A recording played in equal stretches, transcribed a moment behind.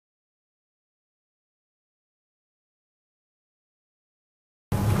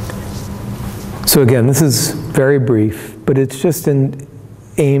So again, this is very brief, but it's just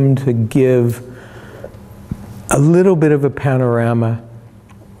aimed to give a little bit of a panorama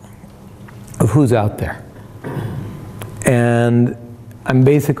of who's out there. And I'm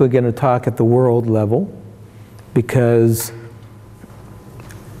basically going to talk at the world level, because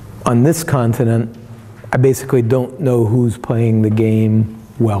on this continent, I basically don't know who's playing the game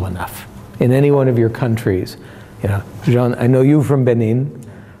well enough in any one of your countries. You know, Jean, I know you from Benin.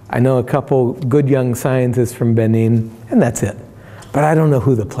 I know a couple good young scientists from Benin, and that's it. But I don't know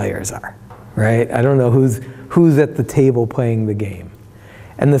who the players are, right? I don't know who's at the table playing the game.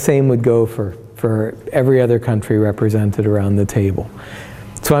 And the same would go for every other country represented around the table.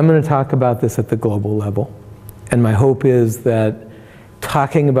 So I'm going to talk about this at the global level. And my hope is that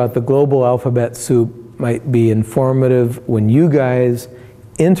talking about the global alphabet soup might be informative when you guys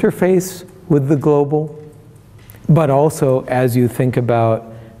interface with the global, but also as you think about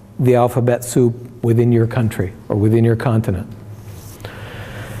the alphabet soup within your country or within your continent.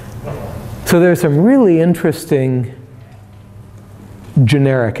 So there's some really interesting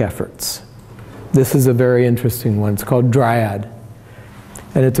generic efforts. This is a very interesting one. It's called Dryad.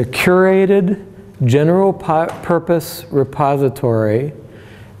 And it's a curated, general purpose repository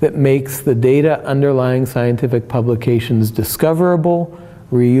that makes the data underlying scientific publications discoverable,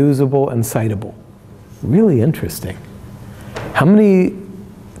 reusable, and citable. Really interesting. How many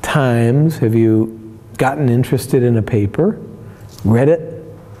times have you gotten interested in a paper, read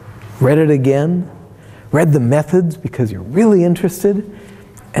it again, read the methods because you're really interested,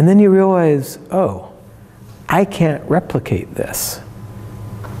 and then you realize, oh, I can't replicate this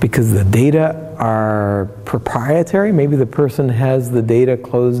because the data are proprietary. Maybe the person has the data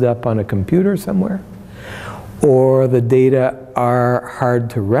closed up on a computer somewhere, or the data are hard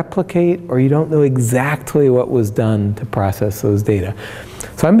to replicate, or you don't know exactly what was done to process those data.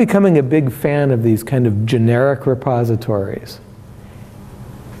 So I'm becoming a big fan of these kind of generic repositories.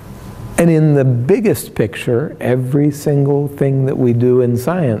 And in the biggest picture, every single thing that we do in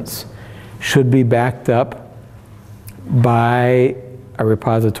science should be backed up by a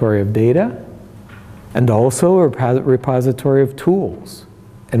repository of data and also a repository of tools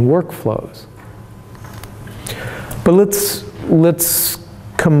and workflows. But let's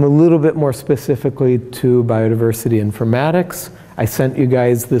come a little bit more specifically to biodiversity informatics. I sent you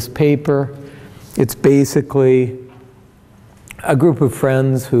guys this paper. It's basically a group of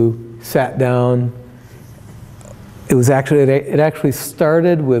friends who sat down. It actually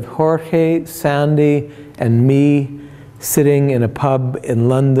started with Jorge, Sandy, and me sitting in a pub in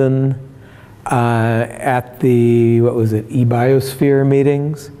London at the, what was it, eBiosphere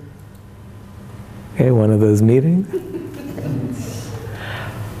meetings. Okay, one of those meetings.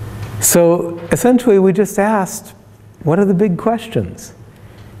 So essentially we just asked, what are the big questions?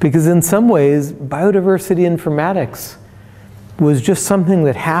 Because in some ways, biodiversity informatics was just something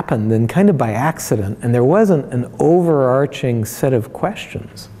that happened and kind of by accident, and there wasn't an overarching set of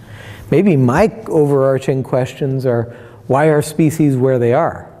questions. Maybe my overarching questions are, why are species where they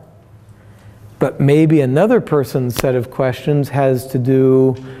are? But maybe another person's set of questions has to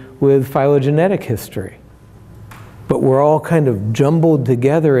do with phylogenetic history. But we're all kind of jumbled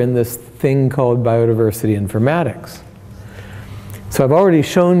together in this thing called biodiversity informatics. So I've already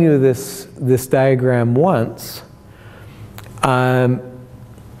shown you this diagram once. And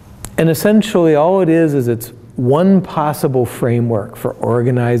essentially all it is it's one possible framework for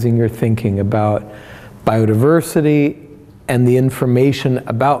organizing your thinking about biodiversity and the information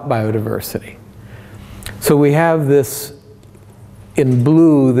about biodiversity. So we have this, in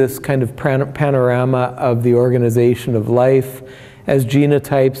blue, this kind of panorama of the organization of life as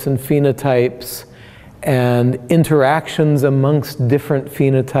genotypes and phenotypes and interactions amongst different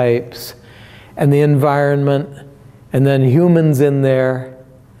phenotypes and the environment, and then humans in there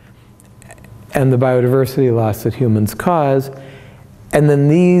and the biodiversity loss that humans cause. And then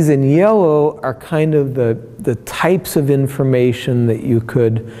these in yellow are kind of the types of information that you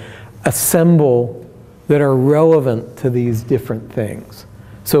could assemble that are relevant to these different things.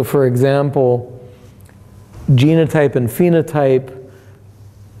 So for example, genotype and phenotype,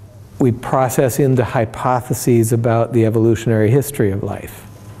 we process into hypotheses about the evolutionary history of life.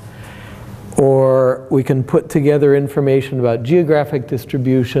 Or we can put together information about geographic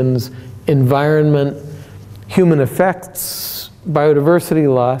distributions, environment, human effects,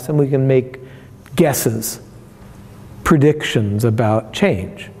 biodiversity loss, and we can make guesses, predictions about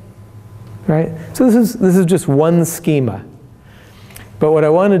change. Right? So this is just one schema. But what I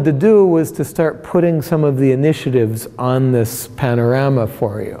wanted to do was to start putting some of the initiatives on this panorama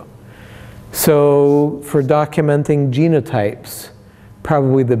for you. So for documenting genotypes,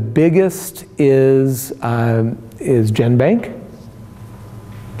 Probably the biggest is GenBank.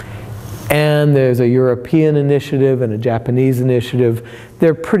 And there's a European initiative and a Japanese initiative.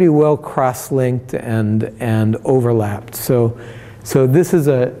 They're pretty well cross-linked and overlapped. So this is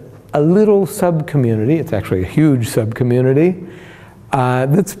a little sub-community. It's actually a huge sub-community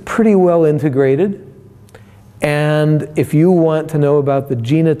that's pretty well integrated. And if you want to know about the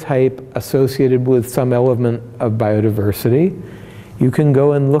genotype associated with some element of biodiversity, you can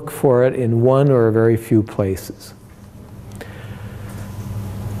go and look for it in one or a very few places.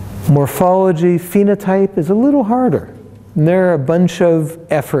 Morphology, phenotype is a little harder. And there are a bunch of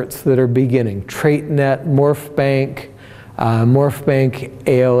efforts that are beginning. TraitNet, MorphBank, MorphBank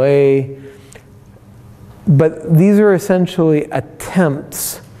ALA. But these are essentially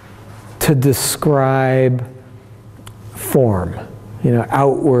attempts to describe form,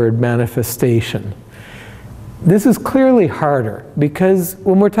 outward manifestation. This is clearly harder because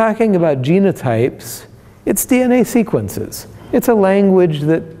when we're talking about genotypes, it's DNA sequences. It's a language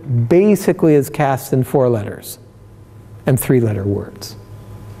that basically is cast in 4 letters and 3-letter words,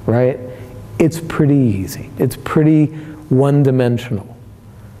 right? It's pretty easy. It's pretty one-dimensional.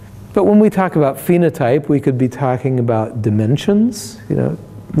 But when we talk about phenotype, we could be talking about dimensions,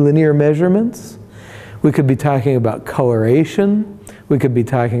 linear measurements. We could be talking about coloration. We could be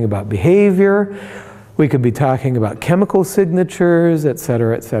talking about behavior. We could be talking about chemical signatures, et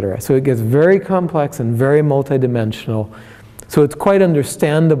cetera, et cetera. So it gets very complex and very multidimensional. So it's quite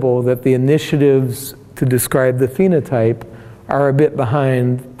understandable that the initiatives to describe the phenotype are a bit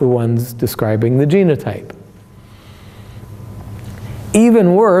behind the ones describing the genotype.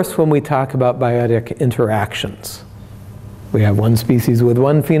 Even worse when we talk about biotic interactions. We have one species with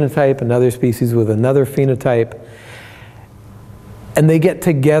one phenotype, another species with another phenotype, and they get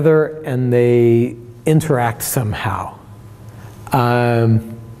together and they interact somehow. I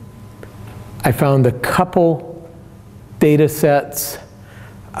found a couple data sets.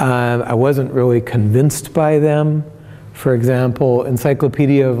 I wasn't really convinced by them. For example,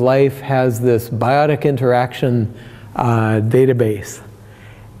 Encyclopedia of Life has this biotic interaction database.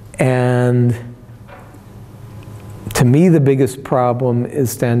 And to me, the biggest problem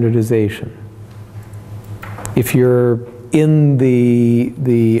is standardization. If you're in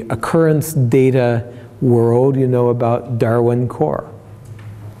the occurrence data world, you know about Darwin Core.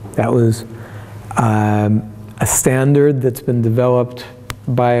 That was a standard that's been developed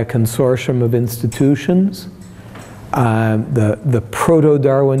by a consortium of institutions. The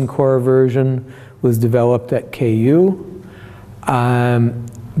proto-Darwin Core version was developed at KU.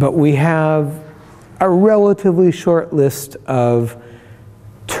 But we have a relatively short list of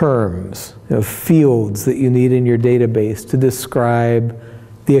terms, fields that you need in your database to describe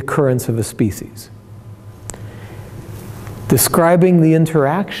the occurrence of a species. Describing the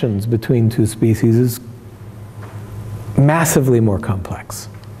interactions between 2 species is massively more complex.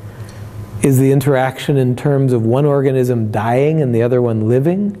 Is the interaction in terms of one organism dying and the other one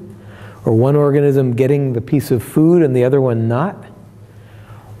living? Or one organism getting the piece of food and the other one not?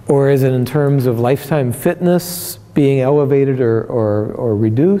 Or is it in terms of lifetime fitness being elevated or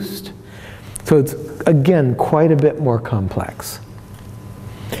reduced? So it's, again, quite a bit more complex.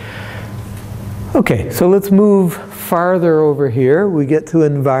 Okay, so let's move farther over here. We get to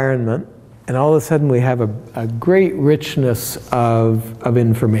environment, and all of a sudden we have a great richness of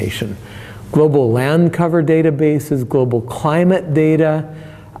information. Global land cover databases, global climate data,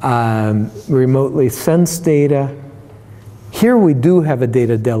 remotely sensed data. Here we do have a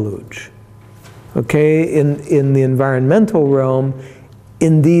data deluge. Okay, in the environmental realm,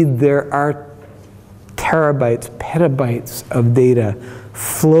 indeed there are terabytes, petabytes of data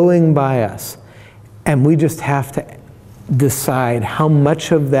flowing by us, and we just have to decide how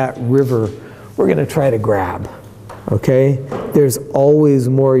much of that river we're going to try to grab. Okay, there's always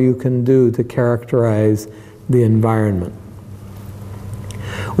more you can do to characterize the environment.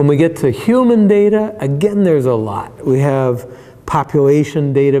 When we get to human data, again, there's a lot. We have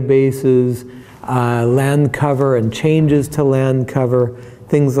population databases, land cover and changes to land cover,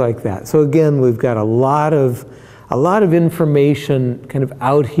 things like that. So again, we've got a lot of information kind of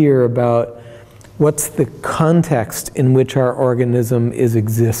out here about what's the context in which our organism is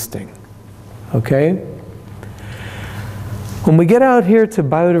existing. Okay? When we get out here to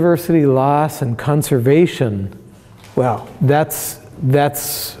biodiversity loss and conservation, well, that's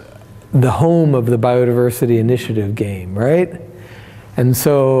the home of the biodiversity initiative game, right? And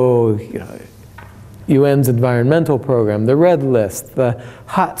so, UN's environmental program, the Red List, the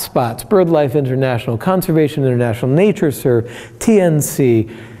Hotspots, BirdLife International, Conservation International, NatureServe,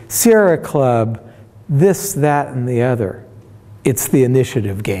 TNC, Sierra Club, this, that, and the other. it's the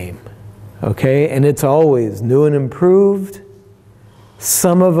initiative game, okay? And it's always new and improved.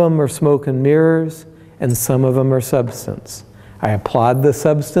 Some of them are smoke and mirrors, and some of them are substance. I applaud the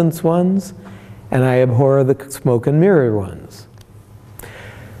substance ones, and I abhor the smoke and mirror ones.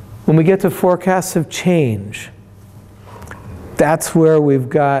 When we get to forecasts of change, that's where we've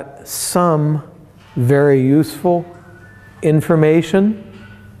got some very useful information.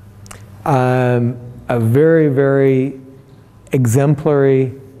 A very, very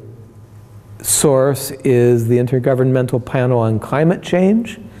exemplary source is the Intergovernmental Panel on Climate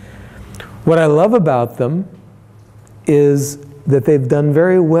Change. What I love about them is that they've done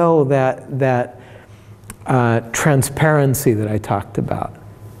very well that transparency that I talked about.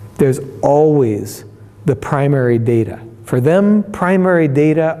 There's always the primary data. For them, primary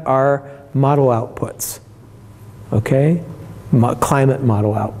data are model outputs, okay? Climate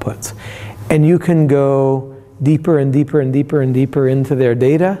model outputs. And you can go deeper and deeper and deeper and deeper into their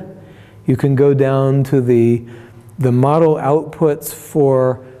data. You can go down to the model outputs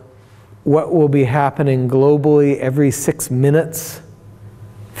for what will be happening globally every 6 minutes,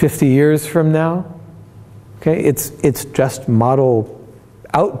 50 years from now. Okay, it's just model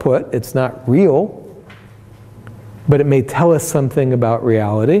output, it's not real, but it may tell us something about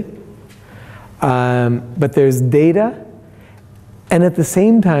reality. But there's data, and at the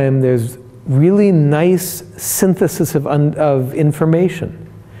same time there's really nice synthesis of information.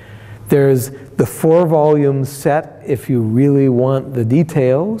 There's the 4-volume set if you really want the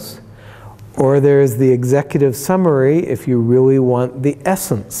details, or there's the executive summary if you really want the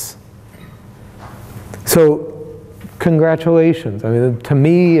essence. So congratulations. I mean, to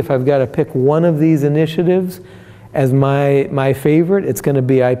me, if I've got to pick one of these initiatives as my favorite, it's going to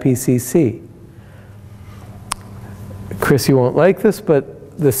be IPCC. Chris, you won't like this,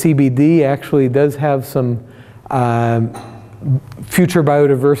 but the CBD actually does have some future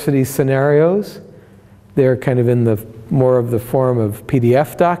biodiversity scenarios. They're kind of in the more of the form of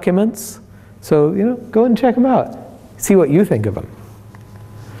PDF documents. So, you know, go and check them out. See what you think of them.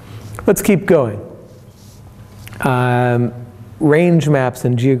 Let's keep going. Range maps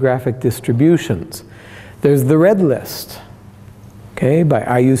and geographic distributions. There's the red list, okay, by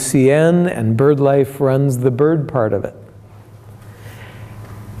IUCN, and BirdLife runs the bird part of it.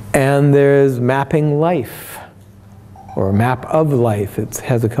 And there's Mapping Life, or Map of Life. It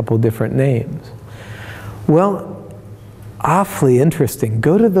has a couple different names. Well, awfully interesting.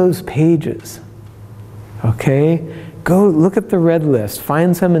 Go to those pages, okay? Go look at the red list,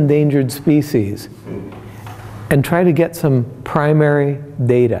 find some endangered species, and try to get some primary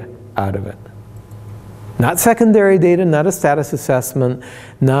data out of it. Not secondary data, not a status assessment,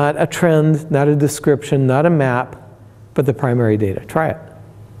 not a trend, not a description, not a map, but the primary data. Try it,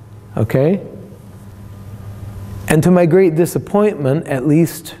 okay? And to my great disappointment, at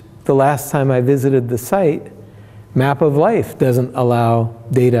least the last time I visited the site, Map of Life doesn't allow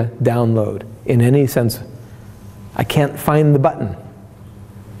data download in any sense. I can't find the button.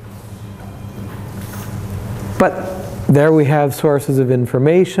 But there we have sources of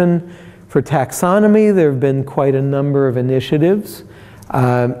information. For taxonomy, there have been quite a number of initiatives.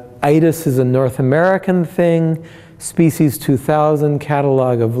 ITIS is a North American thing, Species 2000,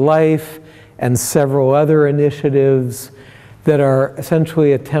 Catalog of Life, and several other initiatives that are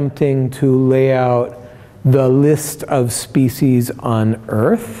essentially attempting to lay out the list of species on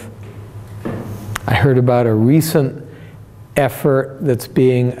Earth. I heard about a recent effort that's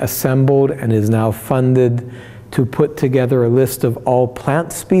being assembled and is now funded to put together a list of all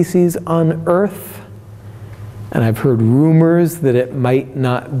plant species on Earth. And I've heard rumors that it might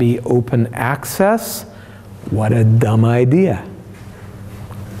not be open access. What a dumb idea.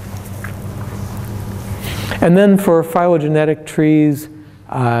 And then for phylogenetic trees,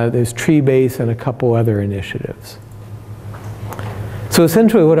 there's TreeBase and a couple other initiatives. So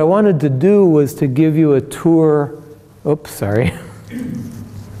essentially what I wanted to do was to give you a tour. Oops, sorry.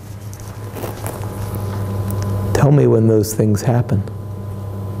 Tell me when those things happen.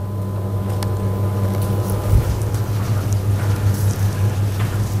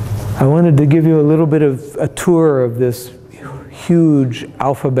 I wanted to give you a little bit of a tour of this huge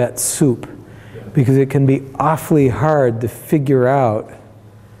alphabet soup, because it can be awfully hard to figure out,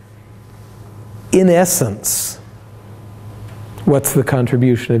 in essence, what's the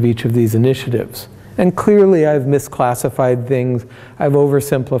contribution of each of these initiatives. And clearly I've misclassified things, I've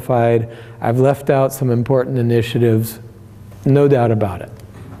oversimplified, I've left out some important initiatives, no doubt about it.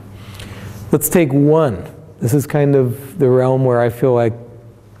 Let's take one. This is kind of the realm where I feel like,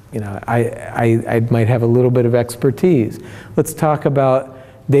 you know, I might have a little bit of expertise. Let's talk about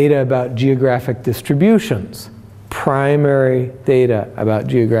data about geographic distributions. primary data about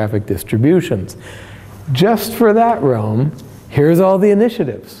geographic distributions. Just for that realm, here's all the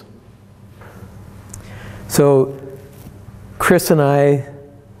initiatives. So Chris and I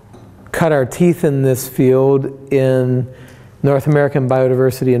cut our teeth in this field in North American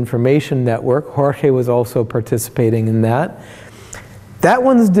Biodiversity Information Network. Jorge was also participating in that. That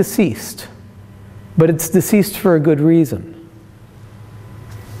one's deceased, but it's deceased for a good reason.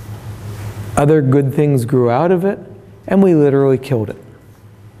 Other good things grew out of it, and we literally killed it.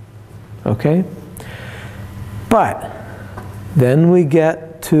 Okay? But then we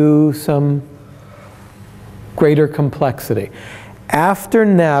get to some greater complexity. After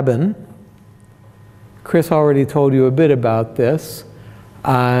NABN, Chris already told you a bit about this,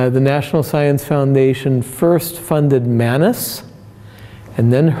 the National Science Foundation first funded MANUS,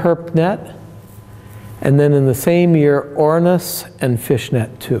 and then HERPNet, and then in the same year, ORNUS and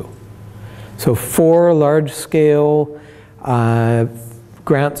FishNet2. So 4 large-scale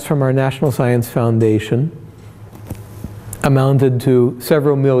grants from our National Science Foundation amounted to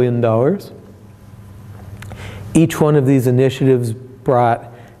several $millions. Each one of these initiatives brought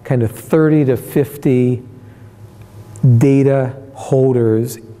kind of 30 to 50 data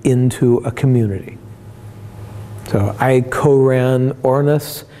holders into a community. So I co-ran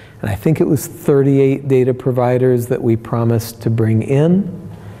ORNUS, and I think it was 38 data providers that we promised to bring in.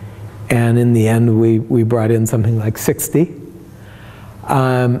 And in the end, we brought in something like 60.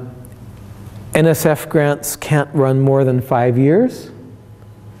 NSF grants can't run more than 5 years.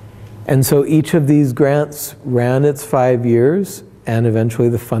 And so each of these grants ran its 5 years, and eventually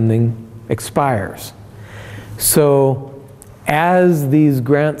the funding expires. So as these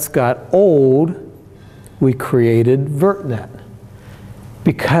grants got old, we created VertNet,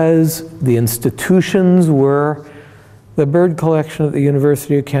 because the institutions were the bird collection at the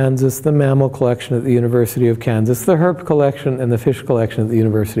University of Kansas, the mammal collection at the University of Kansas, the herp collection, and the fish collection at the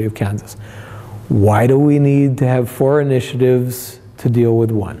University of Kansas. Why do we need to have 4 initiatives to deal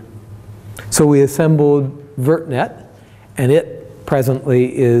with one? So we assembled VertNet, and it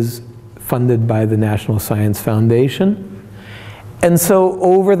presently is funded by the National Science Foundation. And so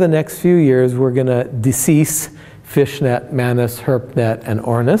over the next few years, we're going to decease FishNet, MANUS, HERPNet, and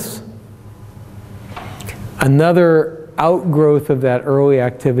ORNUS. Another outgrowth of that early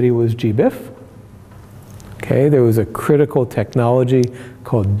activity was GBIF. Okay, there was a critical technology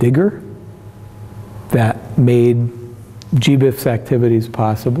called Digger that made GBIF's activities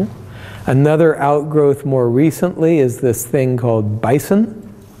possible. Another outgrowth more recently is this thing called Bison.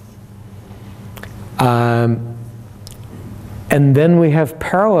 And then we have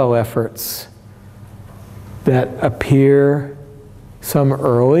parallel efforts that appear, some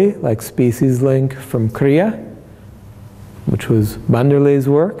early, like Species Link from Korea, which was Vanderlei's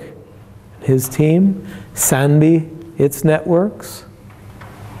work, his team, Sanbi, its networks,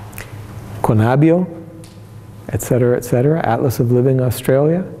 Conabio, et cetera, Atlas of Living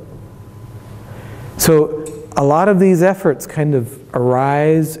Australia. So a lot of these efforts kind of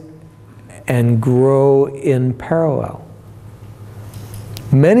arise and grow in parallel.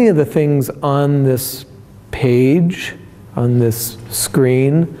 Many of the things on this page, on this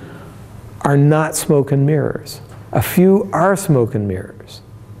screen, are not smoke and mirrors. A few are smoke and mirrors.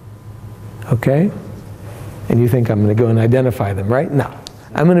 Okay? And you think I'm going to go and identify them, right? No.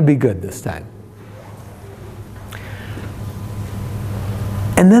 I'm going to be good this time.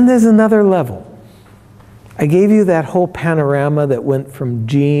 And then there's another level. I gave you that whole panorama that went from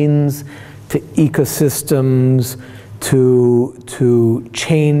genes to ecosystems to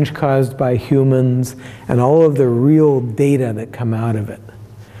change caused by humans and all of the real data that come out of it.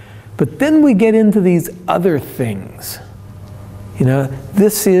 But then we get into these other things. You know,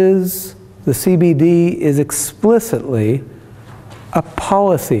 this is, the CBD is explicitly a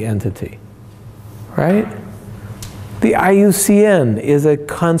policy entity, right? The IUCN is a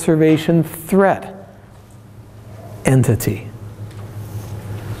conservation threat entity.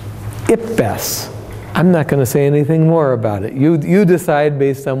 IPBES, I'm not going to say anything more about it. You decide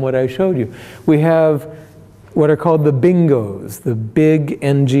based on what I showed you. We have what are called the BINGOs, the big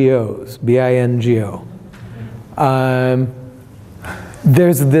NGOs, B-I-N-G-O.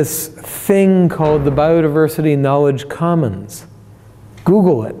 There's this thing called the Biodiversity Knowledge Commons.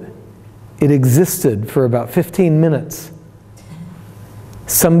 Google it. It existed for about 15 minutes.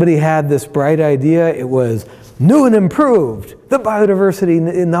 Somebody had this bright idea. It was new and improved, the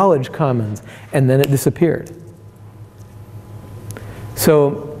Biodiversity Knowledge Commons, and then it disappeared.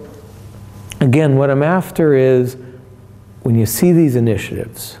 So again, what I'm after is when you see these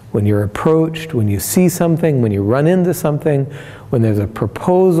initiatives, when you're approached, when you see something, when you run into something, when there's a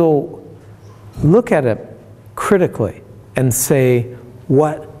proposal, look at it critically and say,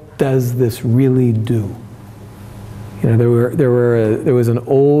 what does this really do? You know, there was an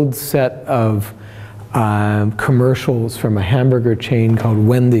old set of commercials from a hamburger chain called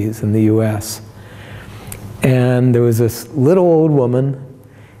Wendy's in the US. And there was this little old woman,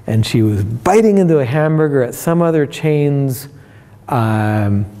 and she was biting into a hamburger at some other chain's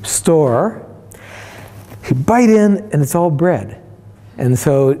store. She'd bite in, and it's all bread. And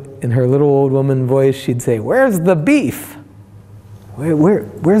so in her little old woman voice, she'd say, "Where's the beef?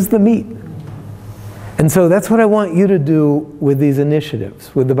 Where's the meat?" And so that's what I want you to do with these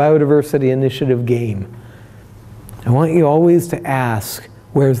initiatives, with the biodiversity initiative game. I want you always to ask,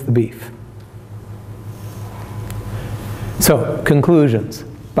 where's the beef? So, conclusions.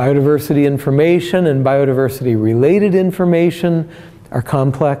 Biodiversity information and biodiversity-related information are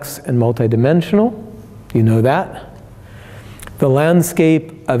complex and multidimensional. You know that. The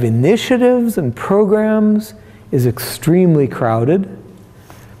landscape of initiatives and programs is extremely crowded,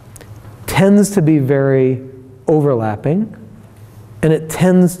 tends to be very overlapping, and it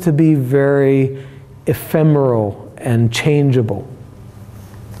tends to be very ephemeral and changeable.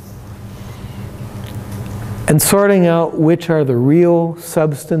 And sorting out which are the real,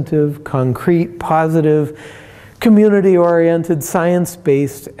 substantive, concrete, positive, community-oriented,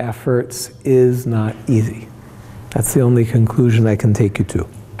 science-based efforts is not easy. That's the only conclusion I can take you to.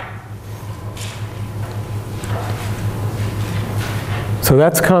 So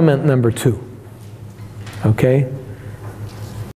that's comment number 2. Okay?